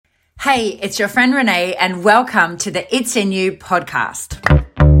Hey, it's your friend Renee, and welcome to the It's in You podcast.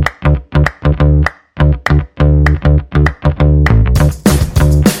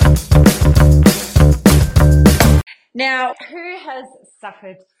 Now, who has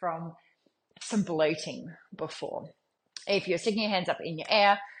suffered from some bloating before? If you're sticking your hands up in your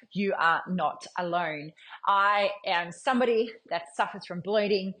air, you are not alone. I am somebody that suffers from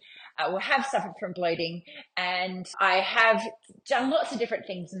bloating, or have suffered from bloating, and I have done lots of different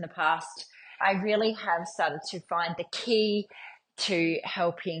things in the past. I really have started to find the key to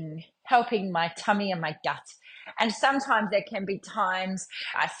helping my tummy and my gut. And sometimes there can be times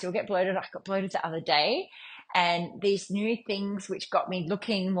I still get bloated. I got bloated the other day, and these new things which got me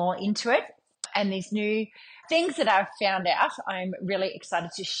looking more into it, and these new things that I've found out, I'm really excited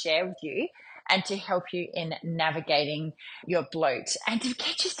to share with you and to help you in navigating your bloat, and to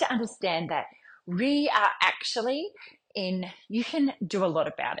get you to understand that we are actually you can do a lot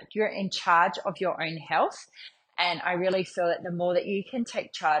about it. You're in charge of your own health. And I really feel that the more that you can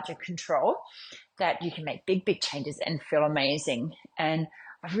take charge and control, that you can make big, big changes and feel amazing. And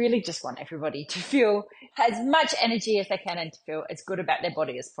I really just want everybody to feel as much energy as they can and to feel as good about their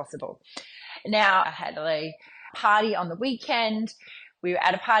body as possible. Now, I had a party on the weekend. We were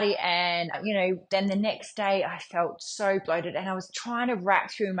at a party, and, then the next day I felt so bloated, and I was trying to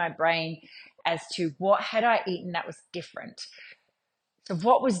rack through my brain as to what had I eaten that was different. So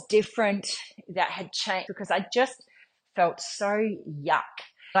what was different that had changed? Because I just felt so yuck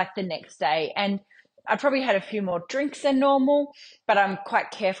like the next day. And I probably had a few more drinks than normal, but I'm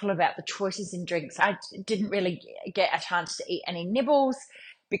quite careful about the choices in drinks. I didn't really get a chance to eat any nibbles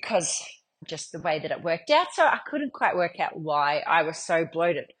because just the way that it worked out. So I couldn't quite work out why I was so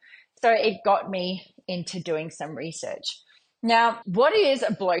bloated. So it got me into doing some research. Now, what is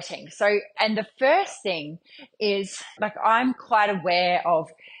bloating? And the first thing is, I'm quite aware of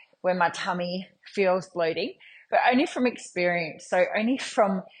when my tummy feels bloating, but only from experience. So only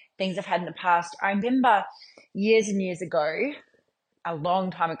from things I've had in the past. I remember years and years ago, a long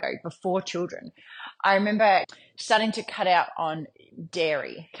time ago, before children, I remember starting to cut out on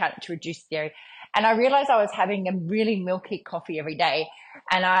dairy, to reduce dairy. And I realized I was having a really milky coffee every day.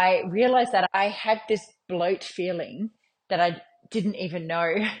 And I realized that I had this bloat feeling that I didn't even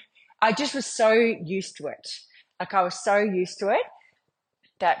know. I just was so used to it. I was so used to it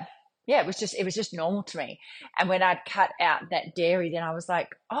that, it was just normal to me. And when I'd cut out that dairy, then I was like,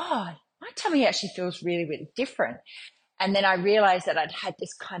 oh, my tummy actually feels really, really different. And then I realized that I'd had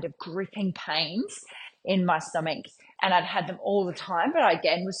this kind of gripping pains in my stomach, and I'd had them all the time, but I,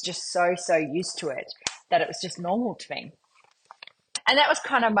 again, was just so used to it that it was just normal to me. And that was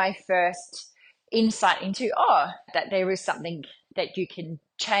kind of my first insight into, that there is something that you can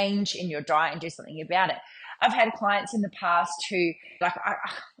change in your diet and do something about it. I've had clients in the past who,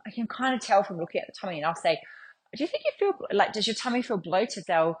 I can kind of tell from looking at the tummy, and I'll say, do you think you feel, does your tummy feel bloated?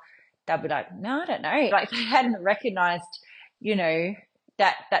 They'll be like, no, I don't know. They hadn't recognized,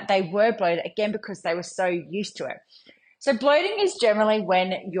 that they were bloated, again, because they were so used to it. So bloating is generally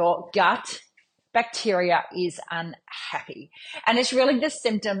when your gut bacteria is unhappy. And it's really the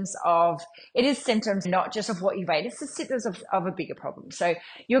symptoms not just of what you've ate, it's the symptoms of a bigger problem. So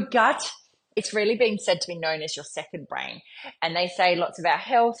your gut, it's really been said to be known as your second brain. And they say lots of our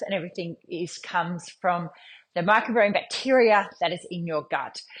health and everything comes from the microbiome bacteria that is in your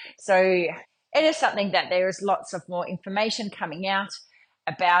gut. So it is something that there is lots of more information coming out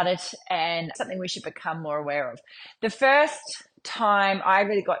about it, and something we should become more aware of. The first time I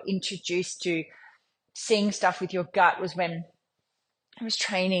really got introduced to seeing stuff with your gut was when I was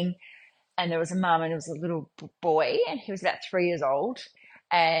training, and there was a mum, and it was a little boy, and he was about 3 years old,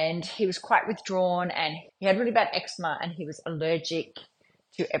 and he was quite withdrawn, and he had really bad eczema, and he was allergic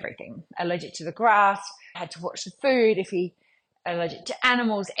to everything, allergic to the grass, had to watch the food, if he allergic to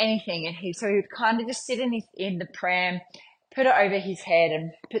animals, anything. And so he would kind of just sit in the pram, put it over his head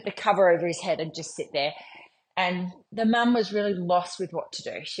and put the cover over his head and just sit there. And the mum was really lost with what to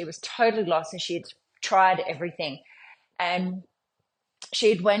do. She was totally lost, and she had tried everything. And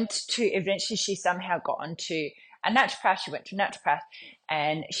eventually she somehow got onto a naturopath. She went to a naturopath,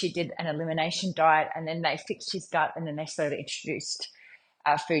 and she did an elimination diet, and then they fixed his gut, and then they slowly introduced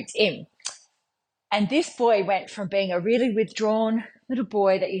foods in. And this boy went from being a really withdrawn little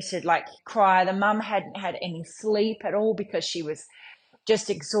boy that used to cry. The mum hadn't had any sleep at all because she was just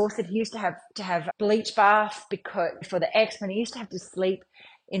exhausted. He used to have bleach bath for the eczema. He used to have to sleep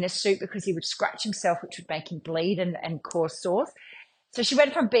in a suit because he would scratch himself, which would make him bleed and cause sores. So she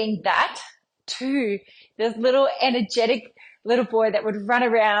went from being that to this little energetic little boy that would run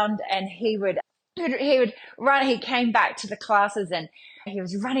around, and he would he would run. He came back to the classes and he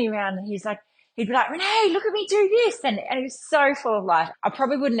was running around and he'd be like, Renee, look at me do this. And he was so full of life. I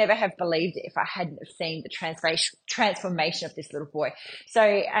probably would never have believed it if I hadn't have seen the transformation of this little boy. So,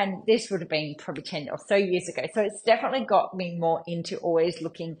 and this would have been probably 10 or so years ago. So it's definitely got me more into always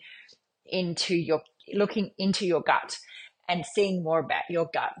looking into your gut and seeing more about your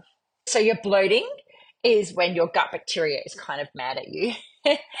gut. So your bloating is when your gut bacteria is kind of mad at you.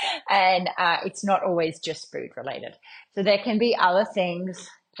 And it's not always just food related. So there can be other things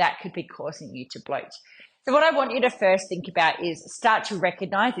that could be causing you to bloat. So what I want you to first think about is start to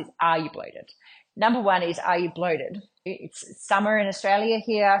recognize is, are you bloated? Number one is, are you bloated? It's summer in Australia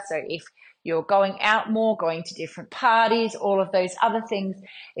here. So if you're going out more, going to different parties, all of those other things,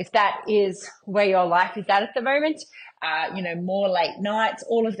 if that is where your life is at the moment, more late nights,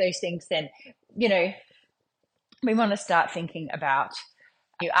 all of those things, then, we want to start thinking about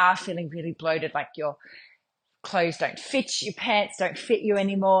you are feeling really bloated, like your clothes don't fit, your pants don't fit you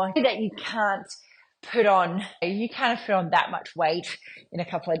anymore, that you can't put on that much weight in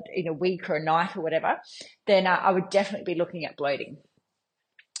a week or a night or whatever, then I would definitely be looking at bloating.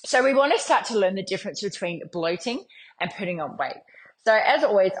 So we want to start to learn the difference between bloating and putting on weight. So as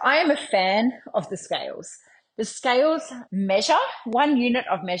always, I am a fan of the scales. The scales measure, one unit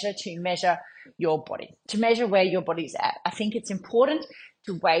of measure to measure your body, to measure where your body's at. I think it's important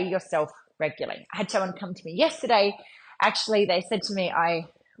to weigh yourself regularly. I had someone come to me yesterday. Actually, they said to me, I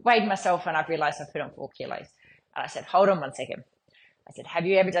weighed myself and I've realized I put on 4 kilos. And I said, hold on 1 second. I said, have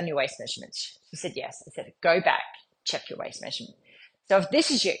you ever done your waist measurements? She said, yes. I said, go back, check your waist measurement. So if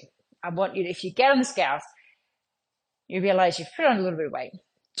this is you, I want you to, if you get on the scales, you realize you've put on a little bit of weight.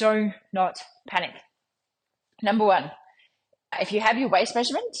 Do not panic. Number one, if you have your waist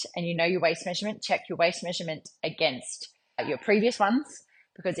measurement and you know your waist measurement, check your waist measurement against your previous ones,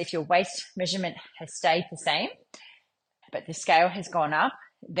 because if your waist measurement has stayed the same, but the scale has gone up,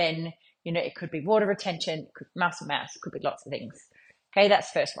 then, it could be water retention, it could be muscle mass, it could be lots of things. Okay, that's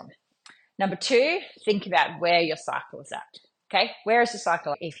first one. Number two, think about where your cycle is at. Okay, where is the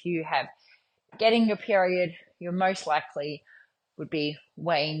cycle? If you have getting your period, you're most likely would be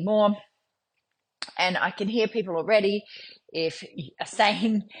weighing more. And I can hear people already, if you are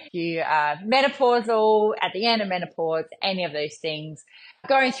saying you are menopausal, at the end of menopause, any of those things,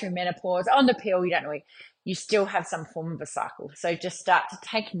 going through menopause, on the pill, you don't know, you still have some form of a cycle. So just start to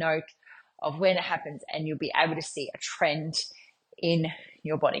take note of when it happens and you'll be able to see a trend in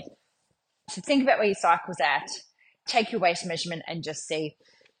your body. So think about where your cycle's at, take your waist measurement and just see.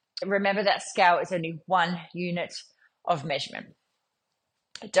 Remember that scale is only one unit of measurement.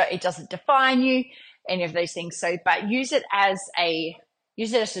 It doesn't define you, any of those things. So, but use it as a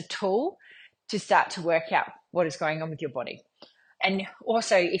tool to start to work out what is going on with your body. And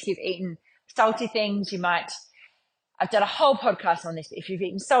also, if you've eaten salty things, I've done a whole podcast on this. If you've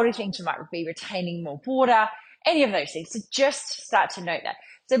eaten salty things, you might be retaining more water, any of those things. So just start to note that.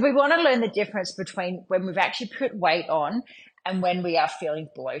 So we want to learn the difference between when we've actually put weight on and when we are feeling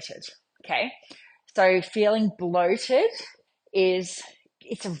bloated. Okay. So feeling bloated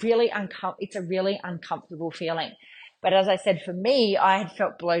it's a really uncomfortable feeling. But as I said, for me, I had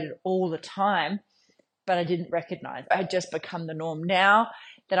felt bloated all the time, but I didn't recognize. I had just become the norm. Now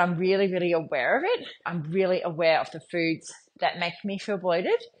that I'm really, really aware of it, I'm really aware of the foods that make me feel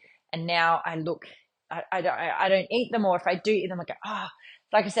bloated. And now I don't eat them, or if I do eat them, I go,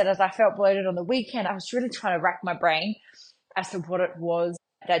 like I said, as I felt bloated on the weekend, I was really trying to rack my brain as to what it was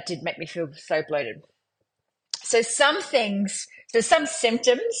that did make me feel so bloated. So some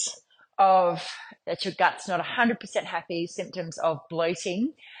symptoms of that your gut's not 100% happy, symptoms of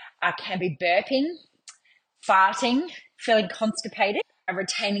bloating can be burping, farting, feeling constipated,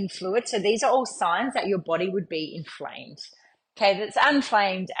 retaining fluid. So these are all signs that your body would be inflamed. Okay, that's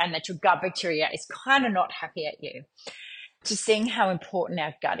inflamed and that your gut bacteria is kind of not happy at you. To seeing how important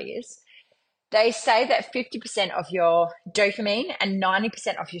our gut is, they say that 50% of your dopamine and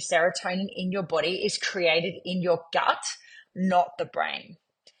 90% of your serotonin in your body is created in your gut, not the brain.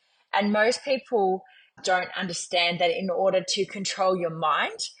 And most people don't understand that in order to control your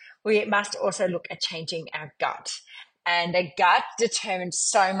mind, we must also look at changing our gut. And the gut determines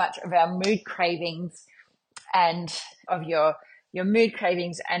so much of our mood cravings and of your mood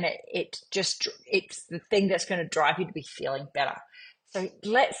cravings, and it's the thing that's going to drive you to be feeling better. So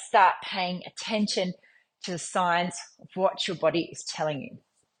let's start paying attention to the signs of what your body is telling you.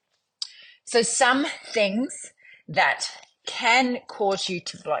 So some things that can cause you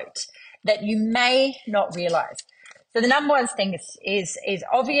to bloat that you may not realize. So the number one thing is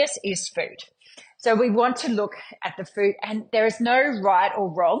obvious, is food. So we want to look at the food, and there is no right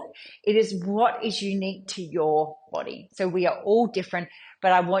or wrong. It is what is unique to your body. So we are all different,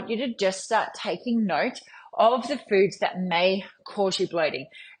 but I want you to just start taking note of the foods that may cause you bloating.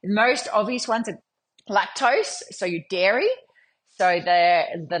 The most obvious ones are lactose, so your dairy. So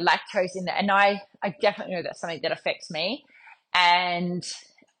the lactose in there, and I definitely know that's something that affects me. And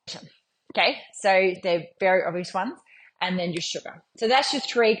okay, so they're very obvious ones. And then your sugar. So that's your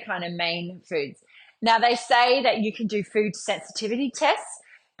three kind of main foods. Now they say that you can do food sensitivity tests,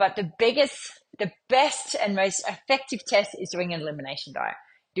 but the best and most effective test is doing an elimination diet.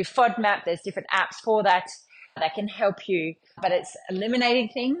 Do FODMAP, there's different apps for that can help you, but it's eliminating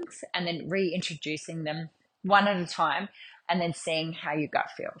things and then reintroducing them one at a time and then seeing how your gut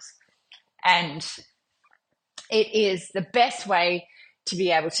feels. And it is the best way to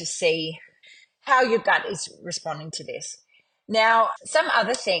be able to see how your gut is responding to this. Now, some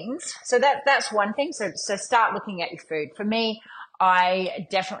other things. So that's one thing. So start looking at your food. For me, I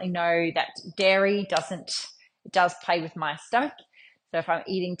definitely know that dairy does play with my stomach. So if I'm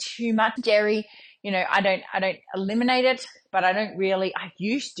eating too much dairy, I don't eliminate it, but I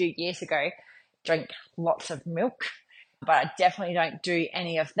used to years ago drink lots of milk, but I definitely don't do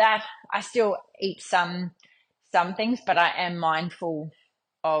any of that. I still eat some things, but I am mindful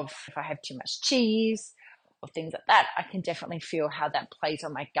of if I have too much cheese or things like that. I can definitely feel how that plays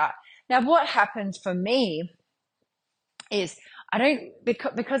on my gut. Now, what happens for me is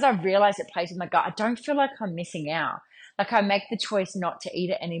because I've realized it plays on my gut, I don't feel like I'm missing out. Like I make the choice not to eat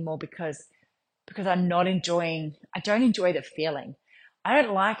it anymore because I don't enjoy the feeling. I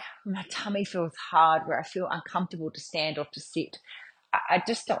don't like when my tummy feels hard, where I feel uncomfortable to stand or to sit. I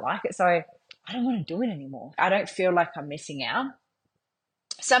just don't like it. So I don't want to do it anymore. I don't feel like I'm missing out.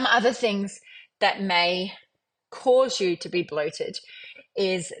 Some other things that may cause you to be bloated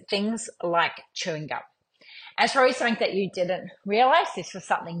is things like chewing gum. And it's probably something that you didn't realize. This was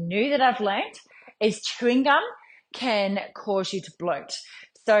something new that I've learned, is chewing gum can cause you to bloat.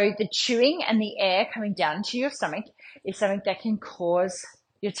 So the chewing and the air coming down into your stomach is something that can cause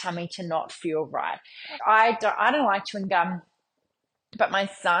your tummy to not feel right. I don't like chewing gum, but my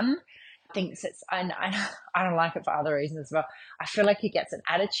son thinks it's, and I don't like it for other reasons as well. I feel like he gets an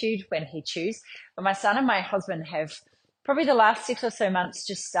attitude when he chews. But my son and my husband have probably the last 6 or so months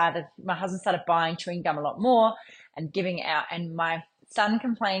my husband started buying chewing gum a lot more and giving it out. And my son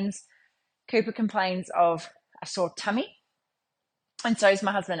Cooper complains of a sore tummy. And so is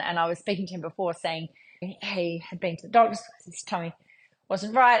my husband. And I was speaking to him before saying he had been to the doctors because his tummy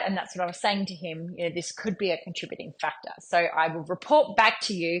wasn't right. And that's what I was saying to him. This could be a contributing factor. So I will report back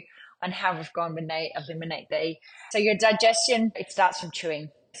to you on how we've gone when they eliminate so your digestion, it starts from chewing.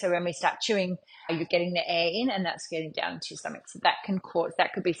 So when we start chewing, you're getting the air in and that's getting down into your stomach. So that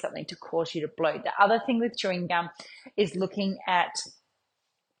could be something to cause you to bloat. The other thing with chewing gum is looking at,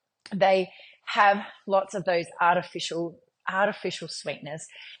 they have lots of those artificial sweeteners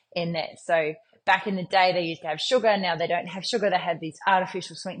in there. So back in the day, they used to have sugar. Now they don't have sugar. They have these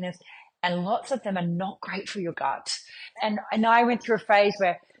artificial sweeteners, and lots of them are not great for your gut. And I went through a phase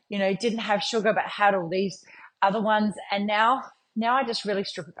where, didn't have sugar, but had all these other ones. And now I just really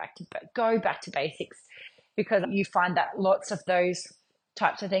strip it go back to basics, because you find that lots of those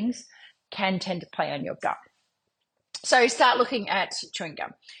types of things can tend to play on your gut. So start looking at chewing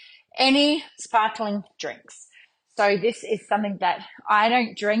gum. Any sparkling drinks. So this is something that I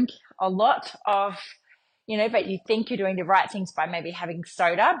don't drink a lot of, but you think you're doing the right things by maybe having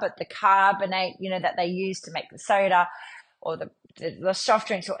soda, but the carbonate, that they use to make the soda, or the soft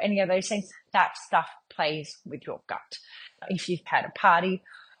drinks or any of those things, that stuff plays with your gut. If you've had a party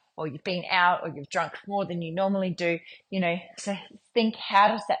or you've been out or you've drunk more than you normally do, so think, how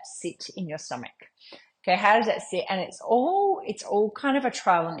does that sit in your stomach? Okay, how does that sit? And it's all kind of a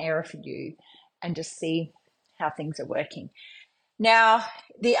trial and error for you, and just see how things are working. Now,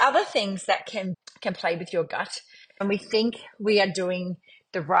 the other things that can play with your gut, and we think we are doing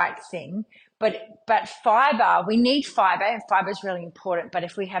the right thing, but fiber, we need fiber, and fiber is really important. But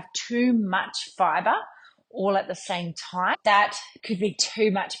if we have too much fiber all at the same time, that could be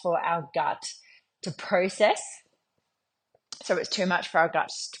too much for our gut to process. So it's too much for our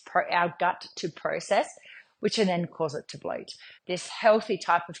gut to process, which can then cause it to bloat. This healthy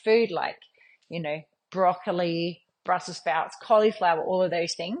type of food, like, broccoli, Brussels sprouts, cauliflower, all of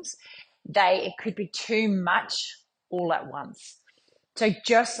those things, it could be too much all at once. So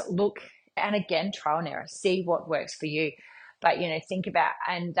just look, and again, trial and error, see what works for you. But, think about,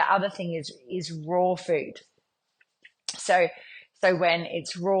 and the other thing is raw food. So when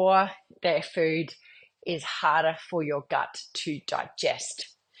it's raw, their food is harder for your gut to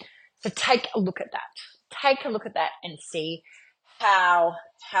digest. So take a look at that. Take a look at that and see how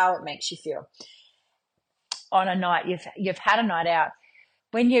it makes you feel. On a night, you've had a night out.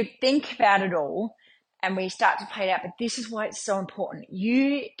 When you think about it all and we start to play it out, but this is why it's so important.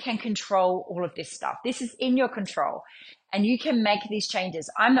 You can control all of this stuff. This is in your control and you can make these changes.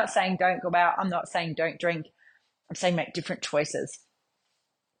 I'm not saying don't go out. I'm not saying don't drink. I'm saying make different choices.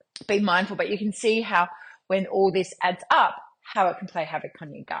 Be mindful, but you can see how when all this adds up, how it can play havoc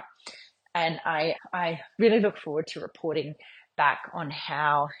on your gut. And I really look forward to reporting back on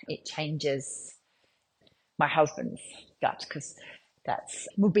how it changes my husband's gut, because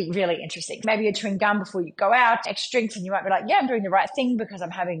will be really interesting. Maybe you're chewing gum before you go out, extra drinks, and you might be like, yeah, I'm doing the right thing because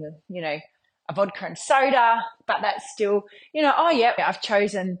I'm having a vodka and soda, but that's still, oh yeah, I've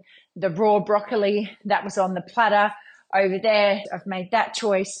chosen the raw broccoli that was on the platter over there. I've made that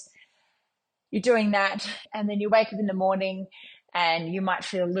choice. You're doing that, and then you wake up in the morning and you might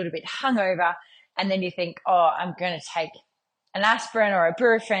feel a little bit hungover, and then you think, oh, I'm going to take an aspirin or a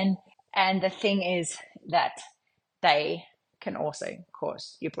Brufen, and the thing is that they can also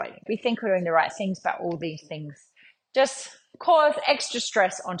cause you bloating. We think we're doing the right things, but all these things just cause extra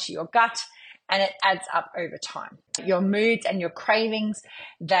stress onto your gut, and it adds up over time. Your moods and your cravings,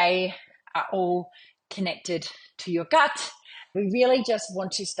 they are all connected to your gut. We really just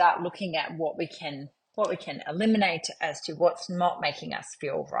want to start looking at what we can eliminate as to what's not making us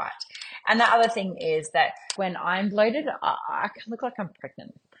feel right. And the other thing is that when I'm bloated, I can look like I'm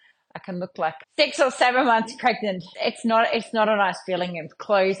pregnant. I can look like 6 or 7 months pregnant. It's not a nice feeling, and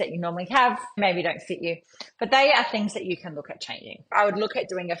clothes that you normally have maybe don't fit you. But they are things that you can look at changing. You would look at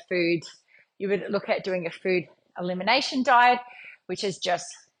doing a food elimination diet, which is just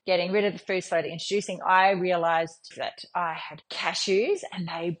getting rid of the food slowly introducing. I realized that I had cashews and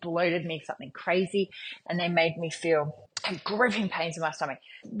they bloated me something crazy, and they made me feel gripping pains in my stomach.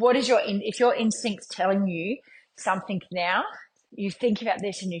 If your instinct's telling you something now, you think about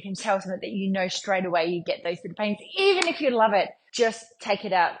this and you can tell something that straight away you get those pains, even if you love it, just take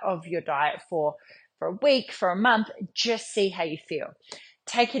it out of your diet for a week, for a month, just see how you feel.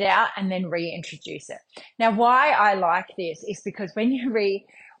 Take it out and then reintroduce it. Now, why I like this is because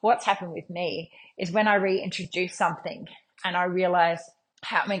what's happened with me is when I reintroduce something and I realize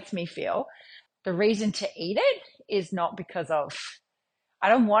how it makes me feel, the reason to eat it is not because of, I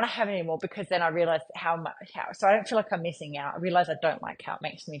don't want to have it anymore, because then I realize so I don't feel like I'm missing out. I realize I don't like how it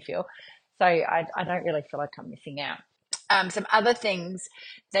makes me feel. So I don't really feel like I'm missing out. Some other things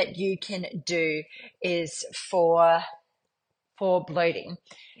that you can do is for bloating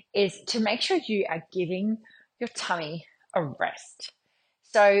is to make sure you are giving your tummy a rest.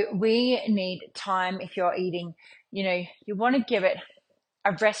 So we need time. If you're eating, you want to give it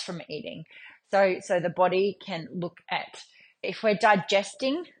a rest from eating. So the body can look at, if we're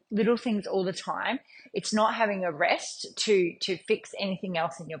digesting little things all the time, it's not having a rest to fix anything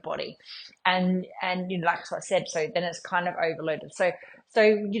else in your body. And like I said, so then it's kind of overloaded. So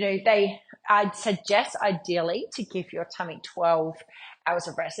I'd suggest ideally to give your tummy 12 hours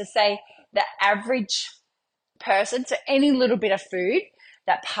of rest. So say the average person, so any little bit of food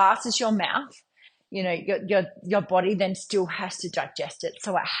that passes your mouth, your body then still has to digest it.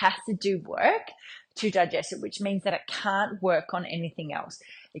 So it has to do work to digest it, which means that it can't work on anything else.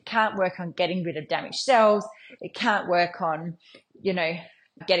 It can't work on getting rid of damaged cells. It can't work on,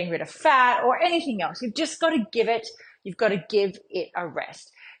 getting rid of fat or anything else. You've just got to give it a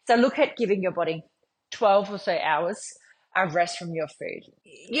rest. So look at giving your body 12 or so hours of rest from your food,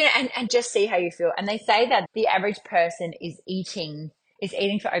 and just see how you feel. And they say that the average person is eating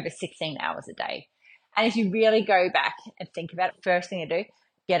for over 16 hours a day. And if you really go back and think about it, first thing they do,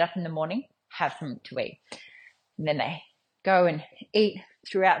 get up in the morning, have something to eat. And then they go and eat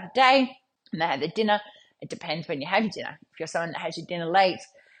throughout the day, and they have their dinner. It depends when you have your dinner. If you're someone that has your dinner late,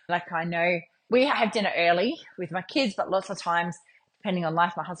 like I know we have dinner early with my kids, but lots of times, depending on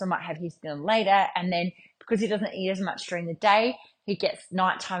life, my husband might have his dinner later. And then because he doesn't eat as much during the day, he gets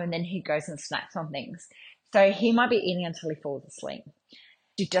nighttime and then he goes and snacks on things. So he might be eating until he falls asleep.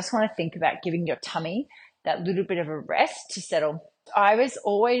 You just want to think about giving your tummy that little bit of a rest to settle. I was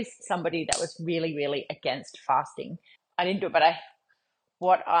always somebody that was really, really against fasting. I didn't do it, but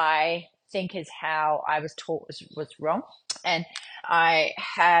what I think is how I was taught was wrong. And I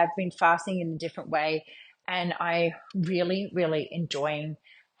have been fasting in a different way, and I really, really enjoying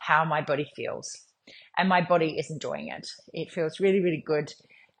how my body feels. And my body is enjoying it. It feels really, really good.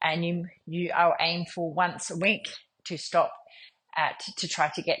 And I'll aim for once a week to stop to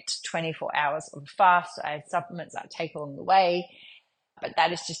try to get 24 hours of fast. I have supplements I take along the way, but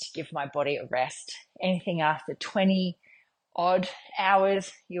that is just to give my body a rest. Anything after 20 odd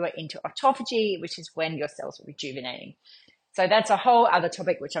hours, you are into autophagy, which is when your cells are rejuvenating. So that's a whole other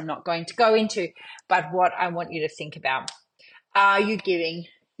topic, which I'm not going to go into, but what I want you to think about, are you giving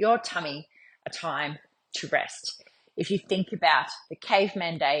your tummy a time to rest? If you think about the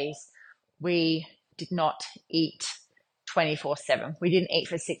caveman days, we did not eat 24/7. We didn't eat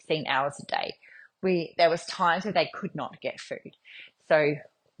for 16 hours a day. There was times where they could not get food. So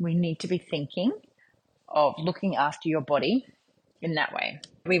we need to be thinking of looking after your body in that way.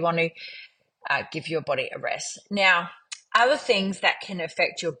 We want to give your body a rest. Now, other things that can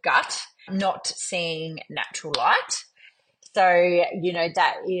affect your gut, not seeing natural light. So,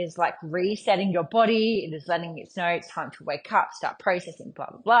 that is like resetting your body. It is letting it know it's time to wake up, start processing, blah,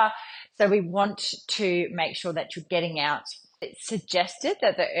 blah, blah. So we want to make sure that you're getting out. It's suggested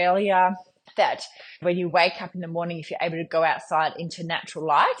that the earlier that when you wake up in the morning, if you're able to go outside into natural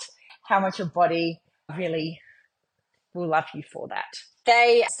light, how much your body really will love you for that.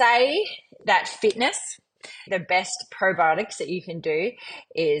 They say that fitness, the best probiotics that you can do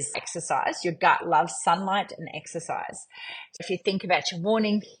is exercise. Your gut loves sunlight and exercise. If you think about your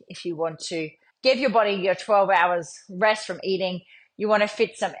morning, if you want to give your body your 12 hours rest from eating, you want to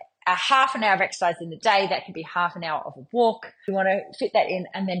fit a half an hour of exercise in the day. That could be half an hour of a walk. You want to fit that in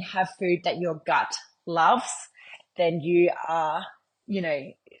and then have food that your gut loves. Then you are,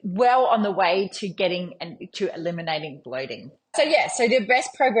 well on the way to getting and to eliminating bloating. So the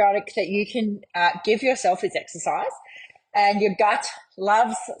best probiotic that you can give yourself is exercise, and your gut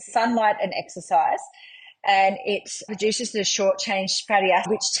loves sunlight and exercise, and it produces the short chain fatty acids,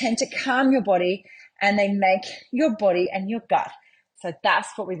 which tend to calm your body, and they make your body and your gut. So that's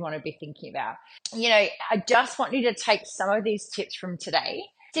what we want to be thinking about. I just want you to take some of these tips from today,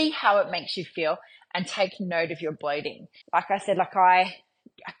 see how it makes you feel, and take note of your bloating. Like I said,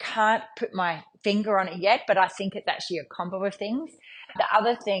 I can't put my finger on it yet, but I think it's actually a combo of things. The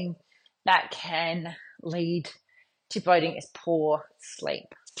other thing that can lead to bloating is poor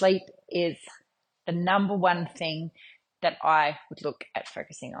sleep. Sleep is the number one thing that I would look at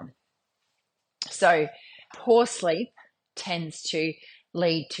focusing on. So poor sleep tends to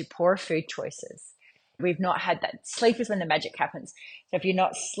lead to poor food choices. We've not had that. Sleep is when the magic happens. So if you're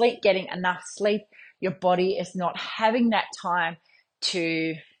not getting enough sleep, your body is not having that time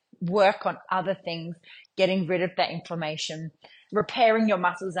to work on other things, getting rid of that inflammation, repairing your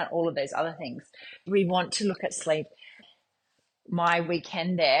muscles, and all of those other things. We want to look at sleep. My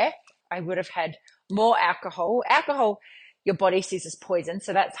weekend there, I would have had more alcohol. Alcohol, your body sees as poison,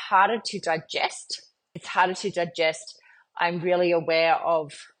 so that's harder to digest. It's harder to digest. I'm really aware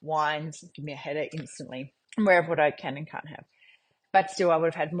of wines. Give me a headache instantly. I'm aware of what I can and can't have. But still, I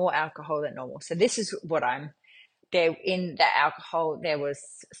would have had more alcohol than normal. So this is what there in that alcohol. There was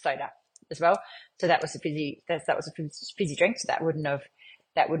soda as well. So that was a fizzy drink. So that wouldn't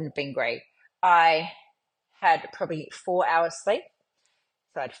have been great. I had probably 4 hours sleep.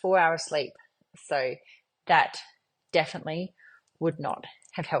 So I had 4 hours sleep. So that definitely would not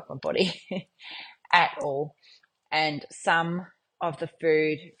have helped my body at all. And some of the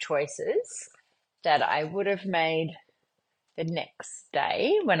food choices that I would have made the next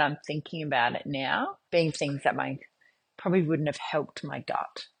day, when I'm thinking about it now, being things that probably wouldn't have helped my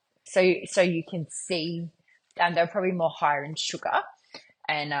gut. So you can see, they're probably more higher in sugar,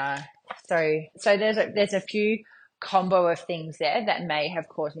 and so there's a few combo of things there that may have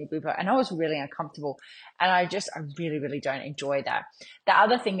caused me bloating, and I was really uncomfortable, and I really, really don't enjoy that. The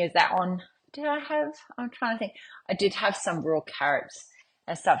other thing is that I'm trying to think, I did have some raw carrots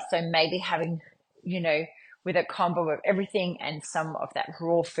and stuff, so maybe having, with a combo of everything and some of that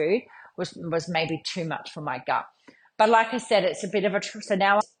raw food was maybe too much for my gut. But like I said, it's a bit of so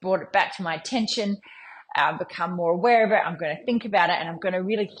now I've brought it back to my attention, become more aware of it. I'm going to think about it, and I'm going to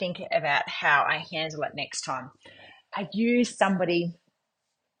really think about how I handle it next time. I use somebody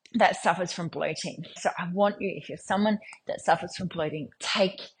that suffers from bloating. So I want you, if you're someone that suffers from bloating,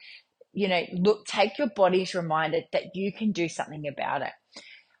 take your body's reminded that you can do something about it.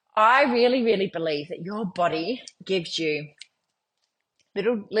 I really, really believe that your body gives you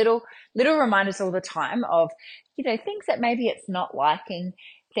little reminders all the time of, things that maybe it's not liking,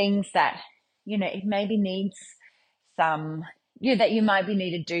 things that, it maybe needs some, that you might be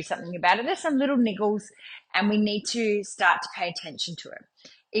need to do something about it. There's some little niggles, and we need to start to pay attention to it.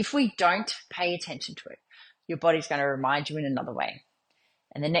 If we don't pay attention to it, your body's going to remind you in another way.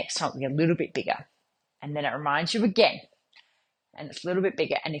 And the next time it'll be a little bit bigger. And then it reminds you again. And it's a little bit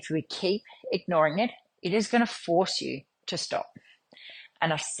bigger. And if we keep ignoring it, it is going to force you to stop.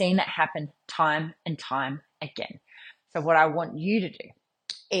 And I've seen it happen time and time again. So what I want you to do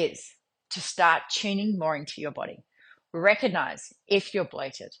is to start tuning more into your body. recognize if you're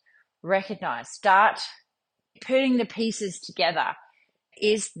bloated. Recognize, start putting the pieces together.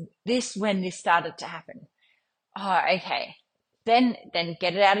 Is this when this started to happen? Oh, okay. Then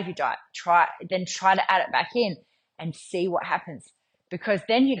get it out of your diet. Try to add it back in and see what happens. Because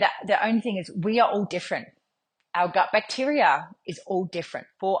then the only thing is we are all different. Our gut bacteria is all different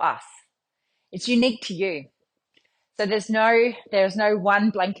for us. It's unique to you. So there's no one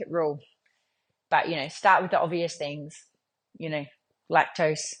blanket rule. But, start with the obvious things,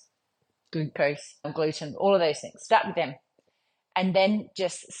 lactose, glucose, gluten, all of those things. Start with them. And then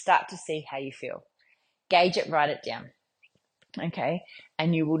just start to see how you feel. Gauge it, write it down. Okay.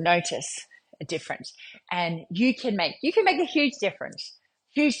 And you will notice a difference. And you can make a huge difference.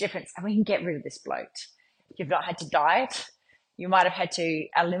 And we can get rid of this bloat. If you've not had to diet, you might have had to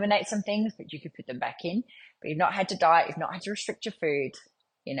eliminate some things, but you could put them back in. But you've not had to diet, you've not had to restrict your food,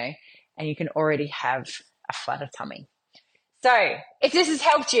 and you can already have a flatter tummy. So if this has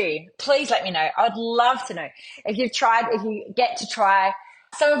helped you, please let me know. I would love to know. If you get to try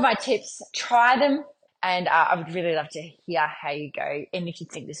some of my tips, try them. And I would really love to hear how you go. And if you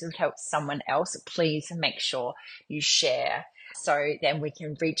think this would help someone else, please make sure you share so then we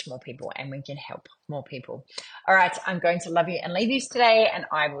can reach more people and we can help more people. All right, I'm going to love you and leave you today, and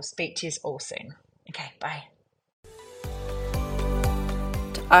I will speak to you all soon. Okay, bye.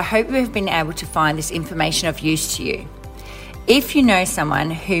 I hope you have been able to find this information of use to you. If you know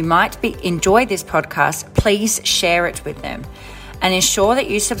someone who might enjoy this podcast, please share it with them and ensure that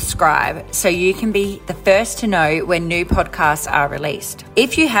you subscribe so you can be the first to know when new podcasts are released.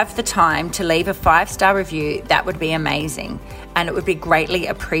 If you have the time to leave a 5-star review, that would be amazing and it would be greatly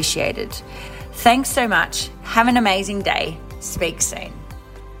appreciated. Thanks so much. Have an amazing day. Speak soon.